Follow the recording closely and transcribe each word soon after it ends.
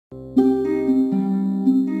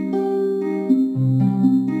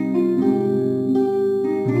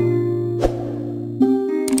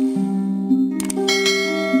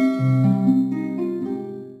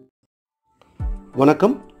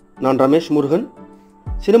நான் ரமேஷ் முருகன்.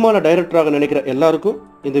 சினிமாவில் டைரக்டராக நினைக்கிற எல்லாருக்கும்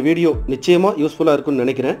இந்த வீடியோ நிச்சயமாக யூஸ்ஃபுல்லாக இருக்குன்னு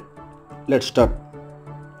நினைக்கிறேன். Let's start.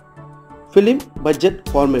 Film budget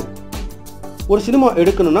format. ஒரு சினிமா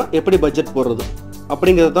எடுக்கணும்னா எப்படி பட்ஜெட் போடுறது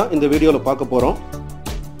அப்படிங்கிறது தான் இந்த வீடியோவில் பார்க்க போகிறோம்.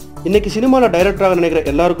 இன்றைக்கி சினிமாவில் டைரக்டராக நினைக்கிற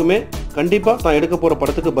எல்லாருக்குமே கண்டிப்பாக தான் எடுக்க போகிற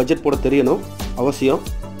படத்துக்கு பட்ஜெட் போட தெரியணும், அவசியம்.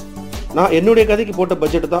 நான் என்னுடைய கதைக்கு போட்ட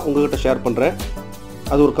பட்ஜெட் தான் உங்கள்கிட்ட ஷேர் பண்ணுறேன்.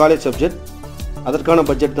 அது ஒரு காலேஜ் சப்ஜெக்ட், அதற்கான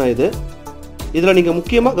பட்ஜெட் தான் இது. இதில் நீங்கள்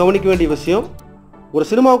முக்கியமாக கவனிக்க வேண்டிய விஷயம், ஒரு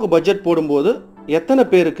சினிமாவுக்கு பட்ஜெட் போடும்போது எத்தனை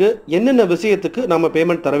பேருக்கு என்னென்ன விஷயத்துக்கு நம்ம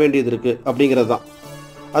பேமெண்ட் தர வேண்டியது இருக்குது அப்படிங்கிறது தான்.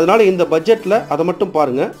 அதனால் இந்த பட்ஜெட்டில் அதை மட்டும்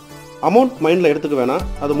பாருங்கள். அமௌண்ட் மைண்டில் எடுத்துக்க வேணாம்,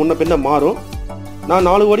 அது முன்ன பின்ன மாறும். நான்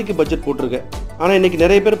 4 கோடிக்கு பட்ஜெட் போட்டிருக்கேன், ஆனால் இன்றைக்கி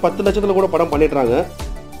நிறைய பேர் 10 லட்சத்தில் கூட படம் பண்ணிடுறாங்க.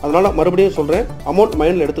 அதனால் மறுபடியும் சொல்கிறேன், அமௌண்ட்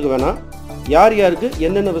மைண்டில் எடுத்துக்க வேணாம். யார் யாருக்கு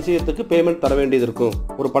என்னென்ன விஷயத்துக்கு பேமெண்ட் தர வேண்டியது இருக்கும்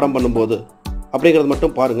ஒரு படம் பண்ணும்போது அப்படிங்கிறது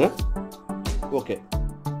மட்டும் பாருங்கள். ஓகே,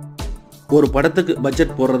 ஒரு படத்துக்கு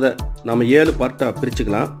பட்ஜெட் போடுறத நாம் 7 பார்ட்டாக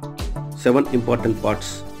பிரிச்சுக்கலாம். 7 இம்பார்ட்டன்ட்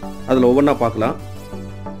பார்ட்ஸ். அதில் ஒவ்வொன்றா பார்க்கலாம்.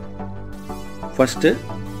 First,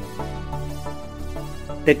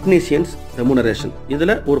 technicians remuneration.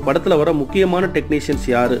 இதில் ஒரு படத்தில் வர முக்கியமான டெக்னீஷியன்ஸ்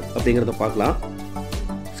யார் அப்படிங்கிறத பார்க்கலாம்.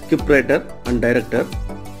 Script writer and director,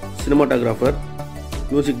 cinematographer,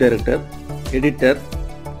 music director, editor,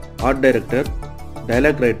 art director,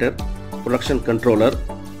 dialogue writer, production controller.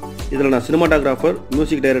 இதில் நான் சினிமாட்டோகிராஃபர்,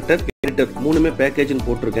 மியூசிக் டைரக்டர், எடிட்டர் 3மே பேக்கேஜ்னு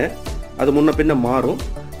போட்டிருக்கேன். அது முன்ன பின்ன மாறும்.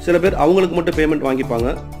 சில பேர் அவங்களுக்கு மட்டும் பேமெண்ட் வாங்கிப்பாங்க,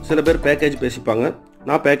 சில பேர் பேக்கேஜ் பேசிப்பாங்க.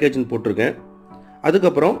 நான் பேக்கேஜ்னு போட்டிருக்கேன்.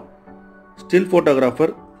 அதுக்கப்புறம் ஸ்டில்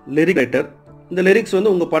ஃபோட்டோகிராஃபர், லிரிக் ரைட்டர். இந்த லிரிக்ஸ்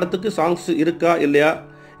உங்கள் படத்துக்கு சாங்ஸ் இருக்கா இல்லையா,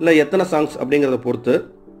 இல்லை எத்தனை சாங்ஸ் அப்படிங்கிறத பொறுத்து.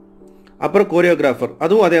 அப்புறம் கோரியோகிராஃபர்,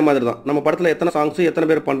 அதுவும் அதே மாதிரி தான். நம்ம படத்தில் எத்தனை சாங்ஸு எத்தனை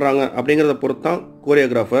பேர் பண்ணுறாங்க அப்படிங்கிறத பொறுத்து தான்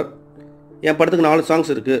கோரியோகிராஃபர். என் படத்துக்கு 4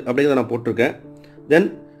 சாங்ஸ் இருக்குது அப்படிங்கிறத நான் போட்டிருக்கேன். தென்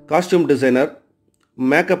காஸ்டியூம் டிசைனர்,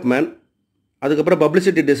 மேக்கப் மேன், அதுக்கப்புறம்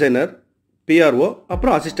பப்ளிசிட்டி டிசைனர், பிஆர்ஓ,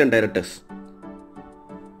 அப்புறம் assistant directors.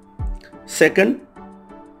 Second,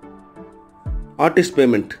 artist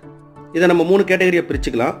payment. இதை நம்ம 3 கேட்டகரியை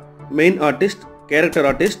பிரிச்சுக்கலாம். Main artist, character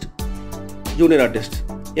artist, junior artist.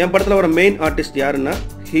 என் படத்தில் வர மெயின் ஆர்டிஸ்ட் யாருன்னா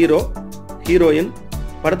ஹீரோ, ஹீரோயின்.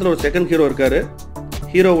 படத்தில் ஒரு செகண்ட் ஹீரோ இருக்கார்,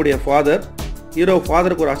 ஹீரோவுடைய ஃபாதர். ஹீரோ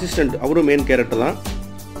ஃபாதருக்கு ஒரு அசிஸ்டண்ட், அவரும் மெயின் கேரக்டர் தான்.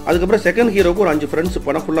 அதுக்கப்புறம் செகண்ட் ஹீரோவுக்கு ஒரு 5 ஃப்ரெண்ட்ஸ்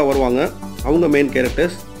படம் ஃபுல்லாக வருவாங்க, அவங்க மெயின்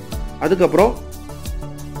கேரக்டர்ஸ். அதுக்கப்புறம்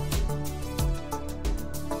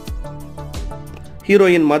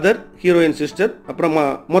ஹீரோயின் மதர், ஹீரோயின் சிஸ்டர், அப்புறம்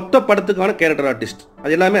மொத்த படத்துக்கான கேரக்டர் ஆர்டிஸ்ட்.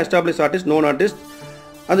 அது எல்லாமே எஸ்டாப்ளிஷ் ஆர்டிஸ்ட், நோன் ஆர்டிஸ்ட்.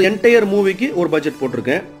 அது என்டையர் மூவிக்கு ஒரு பட்ஜெட்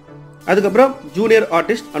போட்டிருக்கேன். அதுக்கப்புறம் ஜூனியர்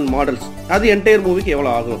ஆர்டிஸ்ட் அண்ட் மாடல்ஸ். அது என்டையர் மூவிக்கு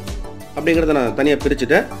எவ்வளோ ஆகும் அப்படிங்கிறத நான் தனியாக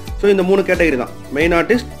பிரிச்சுட்டேன். ஸோ இந்த 3 கேட்டகரி தான், main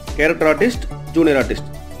artist, character artist, junior artist.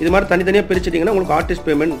 இது மாதிரி தனித்தனியாக பிரிச்சிட்டிங்கன்னா உங்களுக்கு ஆர்டிஸ்ட்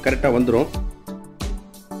பேமெண்ட் கரெக்டாக வந்துடும்.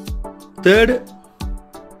 Third,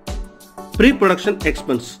 pre production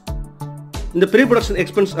expense. இந்த ப்ரீ ப்ரொடக்ஷன்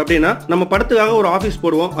எக்ஸ்பென்ஸ் அப்படின்னா நம்ம படத்துக்காக ஒரு ஆஃபீஸ்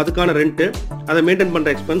போடுவோம், அதுக்கான ரெண்ட்டு, அதை மெயின்டைன் பண்ணுற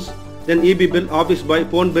எக்ஸ்பென்ஸ். தென் EB bill, office boy,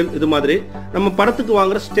 phone bill. இது மாதிரி நம்ம படத்துக்கு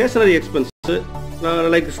வாங்குகிற stationary expense,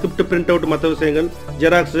 like script, print out, மற்ற விஷயங்கள்,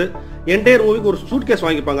 ஜெராக்ஸு. என்டையர் மூவிக்கு ஒரு சூட் கேஸ்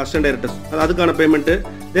வாங்கிப்பாங்க அசிஸ்டன்ட் டைரக்டர்ஸ், அதுக்கான payment.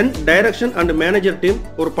 Then direction and manager team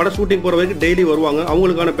ஒரு பட ஷூட்டிங் போகிற வரைக்கும் டெய்லி வருவாங்க,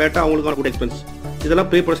 அவங்களுக்கான பேட்டா, அவங்களுக்கான ஃபுட் எக்ஸ்பென்ஸ். இதெல்லாம்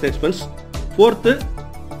pre production expense. Fourth,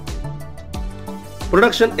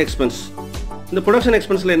 production expense. இந்த ப்ரொடக்ஷன்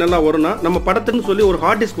எக்ஸ்பென்ஸில் என்னெல்லாம் வரும்னா, நம்ம படத்துன்னு சொல்லி ஒரு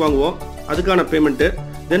ஹார்ட் டிஸ்க் வாங்குவோம், அதுக்கான payment.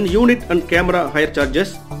 Then unit and camera higher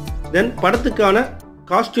charges. தென் படத்துக்கான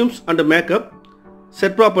costumes and makeup,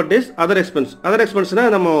 set properties, other expense. Other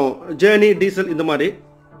எக்ஸ்பென்ஸ்னால் நம்ம ஜேர்னி, டீசல், இந்த மாதிரி.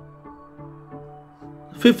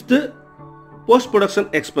 Fifth, post production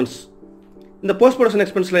expense. இந்த போஸ்ட் ப்ரொடக்ஷன்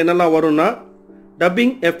எக்ஸ்பென்ஸில் என்னெல்லாம் வரும்னா,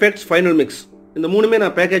 டப்பிங், எஃபெக்ட்ஸ், ஃபைனல் மிக்ஸ். இந்த 3மே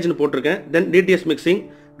நான் பேக்கேஜ்னு போட்டிருக்கேன். தென் டிடிஎஸ் மிக்சிங்,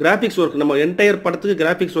 கிராஃபிக்ஸ் ஒர்க். நம்ம என்டையர் படத்துக்கு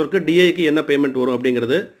கிராஃபிக்ஸ் ஒர்க்கு, டிஐக்கு என்ன பேமெண்ட் வரும்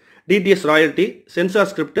அப்படிங்கிறது, டிடிஎஸ் ராயல்ட்டி, சென்சார்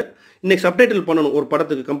ஸ்கிரிப்ட். இன்றைக்கி சப்டைட்டில் பண்ணணும் ஒரு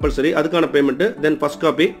படத்துக்கு கம்பல்சரி, அதுக்கான பேமெண்ட்டு. தென் ஃபர்ஸ்ட்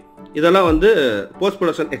காப்பி. இதெல்லாம் போஸ்ட்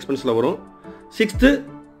ப்ரொடக்ஷன் எக்ஸ்பென்ஸில் வரும். Sixth,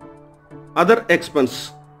 other expense.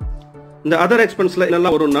 இந்த அதர் எக்ஸ்பென்ஸில்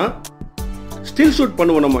என்னெல்லாம் வரும்னா, ஸ்டில் ஷூட்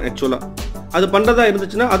பண்ணுவோம் நம்ம. ஆக்சுவலாக அது பண்ணுறதா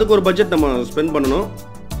இருந்துச்சுன்னா அதுக்கு ஒரு பட்ஜெட் நம்ம ஸ்பெண்ட் பண்ணணும்.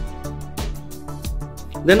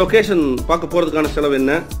 தென் லொக்கேஷன் பார்க்க போகிறதுக்கான செலவு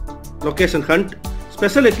என்ன, லொக்கேஷன் ஹண்ட்,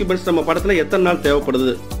 ஸ்பெஷல் எக்யூப்மெண்ட்ஸ் நம்ம படத்தில் எத்தனை நாள்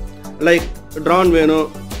தேவைப்படுது, லைக் ட்ரான் வேணும்,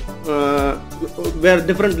 வேறு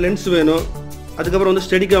டிஃப்ரெண்ட் லென்ஸ் வேணும், அதுக்கப்புறம்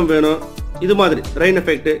ஸ்டெடிகாம் வேணும், இது மாதிரி ரெயின்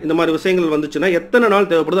எஃபெக்ட், இந்த மாதிரி விஷயங்கள் வந்துச்சுன்னா எத்தனை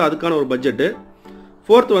நாள் தேவைப்படுதோ அதுக்கான ஒரு பட்ஜெட்டு.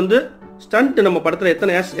 Fourth, stunt. நம்ம படத்தில்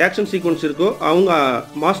எத்தனை ஆக்ஷன் சீக்வன்ஸ் இருக்கோ அவங்க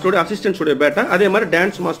மாஸ்டரோட அசிஸ்டன்ஸோடைய பேட்டா, அதே மாதிரி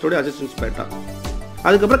டான்ஸ் மாஸ்டரோடைய அசிஸ்டன்ஸ் பேட்டா.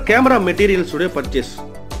 அதுக்கப்புறம் கேமரா மெட்டீரியல்ஸோடைய பர்ச்சேஸ்.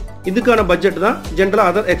 இதுக்கான பட்ஜெட் தான்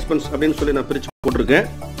ஜென்ரலாக அதர் எக்ஸ்பென்ஸ் அப்படின்னு சொல்லி நான் பிரித்து போட்டிருக்கேன்.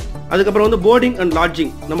 அதுக்கப்புறம் போர்டிங் அண்ட்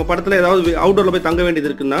லாட்ஜிங். நம்ம படத்தில் ஏதாவது அவுட்டோரில் போய் தங்க வேண்டியது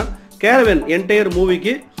இருக்குன்னா கேரவேன் என்டையர்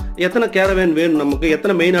மூவிக்கு எத்தனை கேரவேன் வேணும், நமக்கு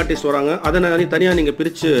எத்தனை மெயின் ஆர்டிஸ்ட் வராங்க, அதை தனியாக நீங்கள்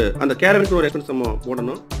பிரித்து அந்த கேரவேனுக்கு ஒரு எக்ஸ்பென்ஸ் நம்ம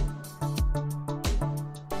போடணும்.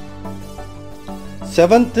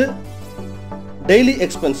 7th daily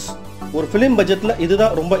expense. ஒரு ஃபிலிம் பட்ஜெட்டில்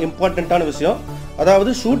இதுதான் ரொம்ப இம்பார்ட்டண்ட்டான விஷயம்.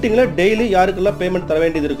 அதாவது ஷூட்டிங்கில் டெய்லி யாருக்கெல்லாம் பேமெண்ட் தர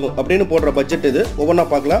வேண்டியது இருக்கும் அப்படின்னு போடுற பட்ஜெட் இது. ஒவ்வொன்றா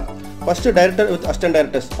பார்க்கலாம். First director with assistant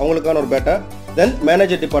directors அவங்களுக்கான ஒரு பேட்டா, தென்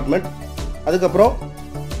மேனேஜர் டிபார்ட்மெண்ட், அதுக்கப்புறம்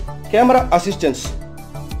கேமரா அசிஸ்டன்ஸ்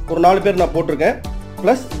ஒரு 4 பேர் நான் போட்டிருக்கேன்,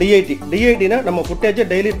 ப்ளஸ் டிஐடினா நம்ம ஃபுட்டேஜை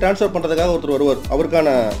டெய்லி ட்ரான்ஸ்ஃபர் பண்ணுறதுக்காக ஒருத்தர் வருவார், அவருக்கான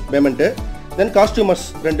பேமெண்ட்டு. தென் காஸ்டியூமர்ஸ்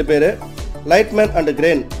 2 பேர், லைட்மேன் அண்ட்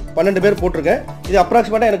கிரேன் 12 பேர் போட்டிருக்கேன். இது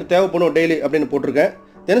அப்ராக்சிமேட்டாக எனக்கு தேவைப்படும் டெய்லி அப்படின்னு போட்டிருக்கேன்.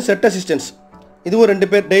 தென் செட் அசிஸ்டன்ஸ் இதுவும் 2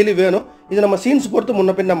 பேர் டெய்லி வேணும். இது நம்ம சீன்ஸ் பொறுத்து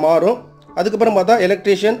முன்ன பின்ன மாறும். அதுக்கப்புறம் பார்த்தா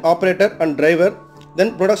electrician, operator and driver,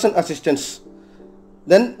 then production assistance,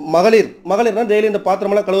 then மகளிர்னா daily இந்த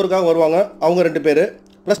பாத்திரமெல்லாம் கழுவுறதுக்காக வருவாங்க, அவங்க 2 பேர்,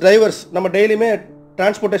 ப்ளஸ் டிரைவர்ஸ் நம்ம டெய்லியுமே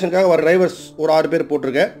டிரான்ஸ்போர்ட்டேஷனுக்காக வர டிரைவர்ஸ் ஒரு 6 பேர்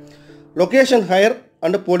போட்டிருக்கேன். Location higher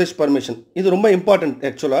and police permission இது ரொம்ப இம்பார்ட்டன்ட்.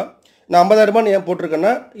 ஆக்சுவலாக நான் 50,000 ஏன்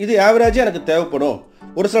போட்டிருக்கேன்னா இது ஆவரேஜாக எனக்கு தேவைப்படும்.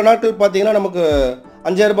 ஒரு சில நாட்கள் பார்த்தீங்கன்னா நமக்கு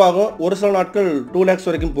 5,000 ஆகும், ஒரு சில நாட்கள் 2 lakhs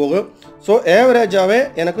வரைக்கும் போகும். ஸோ ஆவரேஜாகவே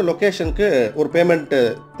எனக்கு லொக்கேஷனுக்கு ஒரு பேமெண்ட்டு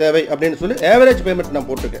தேவை அப்படின்னு சொல்லி ஆவரேஜ் பேமெண்ட் நான்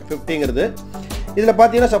போட்டிருக்கேன் 50ங்கிறது. இதில்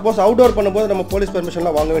பார்த்தீங்கன்னா சப்போஸ் அவுட்டோர் பண்ணும்போது நம்ம போலீஸ்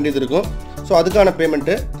பர்மிஷன்லாம் வாங்க வேண்டியது இருக்கும். ஸோ அதுக்கான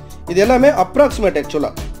பேமெண்ட்டு இது எல்லாமே அப்ராக்சிமேட்.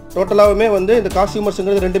 ஆக்சுவலாக டோட்டலாகவுமே வந்து இந்த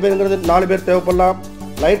காஸ்டியூமர்ஸுங்கிறது 2 பேருங்கிறது 4 பேர் தேவைப்படலாம்,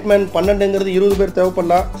 லைட்மேன் 12ங்கிறது 20 பேர்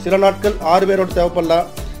தேவைப்படலாம், சில நாட்கள் 6 பேரோடு தேவைப்படலாம்.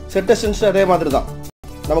 செட் அசிஸ்டன்ஸ் அதே மாதிரி தான்.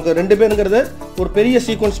 நமக்கு 2 பேருங்கிறது ஒரு பெரிய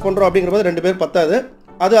சீக்வன்ஸ் பண்ணுறோம் அப்படிங்கிறபோது 2 பேர் பத்தாது,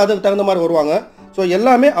 அதுக்கு தகுந்த மாதிரி வருவாங்க. ஸோ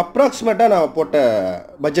எல்லாமே அப்ராக்சிமேட்டாக நான் போட்ட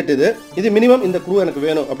பட்ஜெட் இது. இது மினிமம் இந்த க்ரூ எனக்கு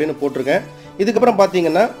வேணும் அப்படின்னு போட்டிருக்கேன். இதுக்கப்புறம்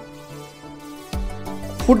பார்த்தீங்கன்னா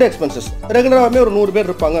ஃபுட் எக்ஸ்பென்சஸ் ரெகுலராகவே ஒரு 100 பேர்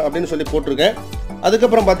இருப்பாங்க அப்படின்னு சொல்லி போட்டிருக்கேன்.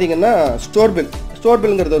 அதுக்கப்புறம் பார்த்தீங்கன்னா ஸ்டோர்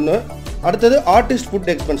பில்ங்கிறது ஒன்று. அடுத்தது ஆர்டிஸ்ட் ஃபுட்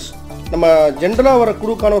எக்ஸ்பென்ஸ். நம்ம ஜென்ரலாக வர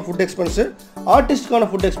குரூக்கான ஒரு ஃபுட் எக்ஸ்பென்ஸு, ஆர்டிஸ்ட்டுக்கான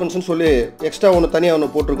ஃபுட் எக்ஸ்பென்ஸ்னு சொல்லி எக்ஸ்ட்ரா தனியாக ஒன்று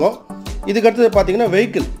போட்டிருக்கோம். இதுக்கடுத்தது பார்த்தீங்கன்னா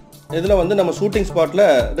வெஹிக்கிள். இதில் வந்து நம்ம ஷூட்டிங் ஸ்பாட்டில்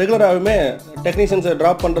ரெகுலராகவே டெக்னீஷியன்ஸை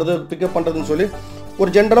ட்ராப் பண்ணுறது, பிக்கப் பண்ணுறதுன்னு சொல்லி ஒரு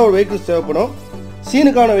ஜென்ரலாக ஒரு வெஹிக்கிள்ஸ் தேவைப்படும்.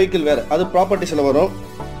 சீனுக்கான வெஹிக்கிள் வேறு, அது ப்ராப்பர்ட்டிஸில் வரும்.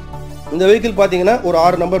 இந்த வெஹிக்கிள் பார்த்தீங்கன்னா ஒரு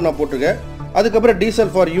 6 நம்பர் நான் போட்டிருக்கேன். அதுக்கப்புறம்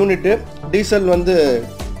டீசல் ஃபார் யூனிட்டு, டீசல் வந்து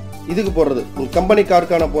இதுக்கு போடுறது கம்பெனி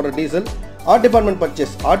காருக்கான போடுற diesel. Art department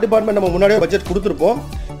purchase, art department நம்ம முன்னாடியே பட்ஜெட் கொடுத்துருப்போம்.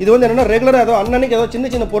 இது வந்து என்னென்னா ரெகுலராக ஏதோ அன்னன்னைக்கு ஏதோ சின்ன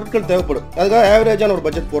சின்ன பொருட்கள் தேவைப்படும், அதுக்காக ஆவரேஜான ஒரு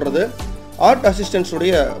பட்ஜெட் போடுறது. ஆர்ட்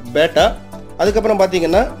அசிஸ்டன்ஸுடைய பேட்டா. அதுக்கப்புறம்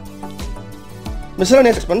பார்த்தீங்கன்னா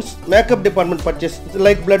miscellaneous expense, makeup department purchase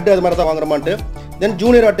like blood அது மாதிரி தான் வாங்குறமான்ட்டு. தென்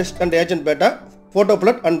junior artist and agent batta, photo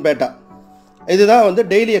blood and பேட்டா. இதுதான் வந்து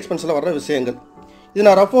டெய்லி எக்ஸ்பென்ஸில் வர்ற விஷயங்கள். இது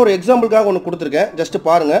நான் ரஃபாக ஒரு எக்ஸாம்பிளுக்காக ஒன்று கொடுத்துருக்கேன், ஜஸ்ட்டு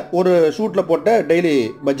பாருங்கள். ஒரு ஷூட்டில் போட்ட டெய்லி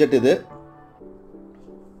பட்ஜெட் இது.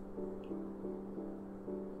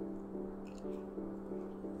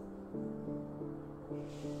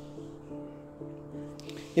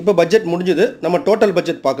 இப்போ பட்ஜெட் முடிஞ்சுது, நம்ம டோட்டல்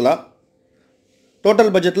பட்ஜெட் பார்க்கலாம்.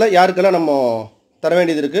 டோட்டல் பட்ஜெட்டில் யாருக்கெல்லாம் நம்ம தர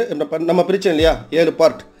வேண்டியது இருக்குது நம்ம பிரித்தோம் இல்லையா, 7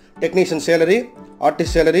 part. Technician salary,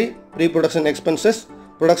 artist salary, pre production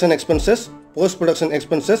expenses, post production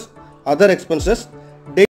expenses, other expenses,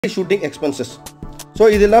 daily shooting expenses. So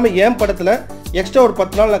இது இல்லாமல் என் படத்தில் எக்ஸ்ட்ரா ஒரு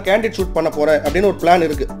 10 நாள் நான் கேண்டிட் ஷூட் பண்ண போகிறேன் அப்படின்னு ஒரு பிளான்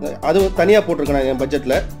இருக்குது, அது தனியாக போட்டிருக்கேன் நான் என்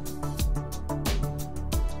பட்ஜெட்டில்.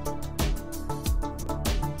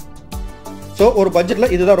 ஸோ ஒரு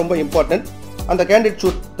பட்ஜெட்டில் இதுதான் ரொம்ப இம்பார்ட்டன்ட். அந்த கேண்டிட்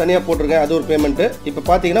ஷூட் தனியாக போட்டிருக்கேன், அது ஒரு பேமெண்ட்டு. இப்போ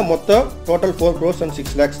பார்த்தீங்கன்னா மொத்தம் டோட்டல் 4 crores and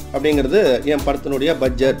 6 lakhs அப்படிங்கிறது என் படத்தினுடைய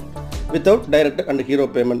budget without director and hero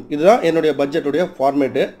payment. இதுதான் என்னுடைய பட்ஜெட்டுடைய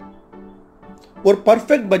ஃபார்மேட்டு. ஒரு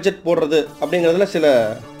பர்ஃபெக்ட் பட்ஜெட் போடுறது அப்படிங்கிறதுல சில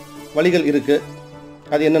வழிகள் இருக்குது,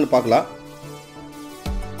 அது என்னென்னு பார்க்கலாம்.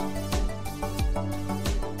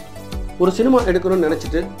 ஒரு சினிமா எடுக்கணும்னு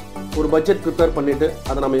நினச்சிட்டு ஒரு பட்ஜெட் ப்ரிப்பேர் பண்ணிவிட்டு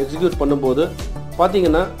அதை நம்ம எக்ஸிக்யூட் பண்ணும்போது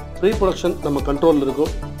பார்த்தீங்கன்னா ப்ரீ ப்ரொடக்ஷன் நம்ம கண்ட்ரோலில்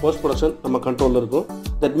இருக்கும், போஸ்ட் ப்ரொடக்ஷன் நம்ம கண்ட்ரோலில் இருக்கும்.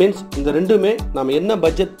 தட் மீன்ஸ் இந்த ரெண்டுமே நம்ம என்ன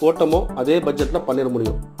பட்ஜெட் போட்டோமோ அதே பட்ஜெட்டில் பண்ணிட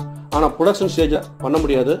முடியும். ஆனால் ப்ரொடக்ஷன் ஸ்டேஜை பண்ண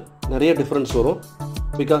முடியாது, நிறைய டிஃப்ரென்ஸ் வரும்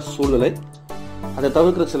பிகாஸ் சூழ்நிலை. அதை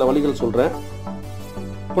தவிர்க்கிற சில வழிகள் சொல்கிறேன்.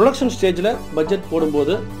 ப்ரொடக்ஷன் ஸ்டேஜில் பட்ஜெட்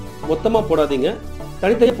போடும்போது மொத்தமாக போடாதீங்க,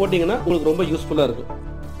 தனித்தனியாக போட்டிங்கன்னா உங்களுக்கு ரொம்ப யூஸ்ஃபுல்லாக இருக்கும்.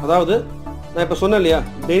 அதாவது நான் இப்போ சொன்னேன் இல்லையா,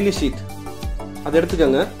 டெய்லி ஷீட் அதை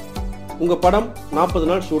எடுத்துக்கோங்க. உங்கள் படம் 40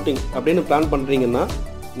 நாள் ஷூட்டிங் அப்படின்னு பிளான் பண்ணுறீங்கன்னா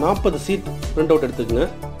 40 சீட் பிரிண்ட் அவுட் எடுத்துக்கோங்க.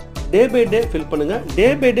 டே பை டே ஃபில் பண்ணுங்கள். டே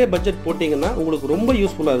பை டே பட்ஜெட் போட்டிங்கன்னா உங்களுக்கு ரொம்ப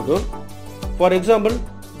யூஸ்ஃபுல்லாக இருக்கும். ஃபார் எக்ஸாம்பிள்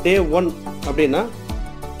டே 1 அப்படின்னா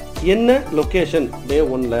என்ன லொக்கேஷன் டே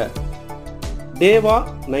 1ல், டேவா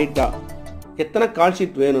நைட்டா, எத்தனை கால்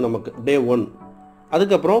ஷீட் வேணும் நமக்கு டே 1.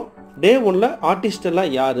 அதுக்கப்புறம் டே 1ல் ஆர்டிஸ்ட் எல்லாம்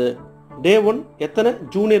யார், டே 1 எத்தனை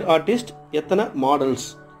ஜூனியர் ஆர்டிஸ்ட், எத்தனை மாடல்ஸ்,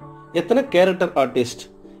 எத்தனை கேரக்டர் ஆர்டிஸ்ட்,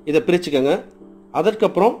 இதை பிரிச்சுக்கோங்க.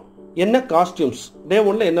 அதற்கப்புறம் என்ன காஸ்டியூம்ஸ், டே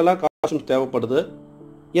ஒன்ல என்னெல்லாம் காஸ்டியூம்ஸ் தேவைப்படுது,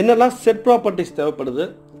 என்னெல்லாம் செட் ப்ராப்பர்ட்டிஸ் தேவைப்படுது,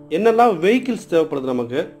 என்னெல்லாம் வெஹிக்கிள்ஸ் தேவைப்படுது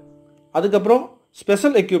நமக்கு. அதுக்கப்புறம்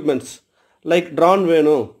ஸ்பெஷல் எக்யூப்மெண்ட்ஸ் லைக் ட்ரான்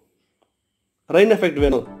வேணும், ரெயின் எஃபெக்ட்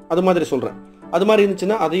வேணும், அது மாதிரி சொல்கிறேன். அது மாதிரி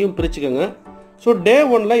இருந்துச்சுன்னா அதையும் பிரிச்சுக்கோங்க. ஸோ டே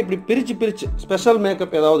ஒன்ல இப்படி பிரித்து ஸ்பெஷல்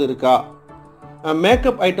மேக்கப் ஏதாவது இருக்கா,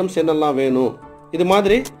 மேக்கப் ஐட்டம்ஸ் என்னெல்லாம் வேணும், இது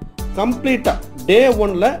மாதிரி கம்ப்ளீட்டாக டே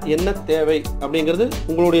ஒன்ல என்ன தேவை அப்படிங்கிறது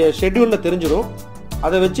உங்களுடைய ஷெட்யூலில் தெரிஞ்சிடும்.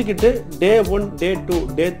 அதை வச்சுக்கிட்டு டே 1, டே 2,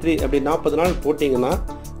 டே 3 அப்படி 40 நாள் போட்டிங்கன்னா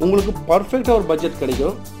உங்களுக்கு பர்ஃபெக்டாக ஒரு பட்ஜெட்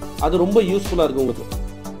கிடைக்கும். அது ரொம்ப யூஸ்ஃபுல்லாக இருக்கும் உங்களுக்கு.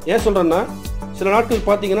 ஏன் சொல்கிறேன்னா, சில நாட்கள்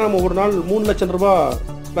பார்த்தீங்கன்னா நம்ம ஒரு நாள் 3 லட்சம் ரூபா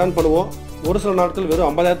பிளான் பண்ணுவோம், ஒரு சில நாட்கள் வெறும்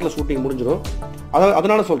 50,000 ஷூட்டிங் முடிஞ்சிடும்.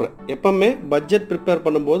 அதனால சொல்கிறேன், எப்பவுமே பட்ஜெட் ப்ரிப்பேர்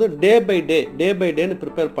பண்ணும்போது டே பை டேன்னு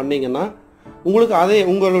ப்ரிப்பேர் பண்ணிங்கன்னா உங்களுக்கு அதே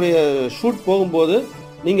உங்களுடைய ஷூட் போகும்போது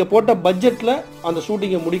நீங்கள் போட்ட பட்ஜெட்டில் அந்த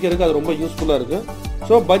ஷூட்டிங்கை முடிக்கிறதுக்கு அது ரொம்ப யூஸ்ஃபுல்லாக இருக்குது.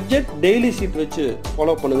 ஸோ பட்ஜெட் டெய்லி ஷீட் வச்சு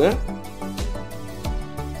ஃபாலோ பண்ணுங்கள்.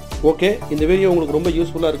 ஓகே, இந்த வீடியோ உங்களுக்கு ரொம்ப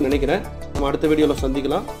யூஸ்ஃபுல்லாக இருக்குன்னு நினைக்கிறேன். நம்ம அடுத்த வீடியோவில்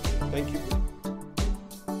சந்திக்கலாம். தேங்க்யூ.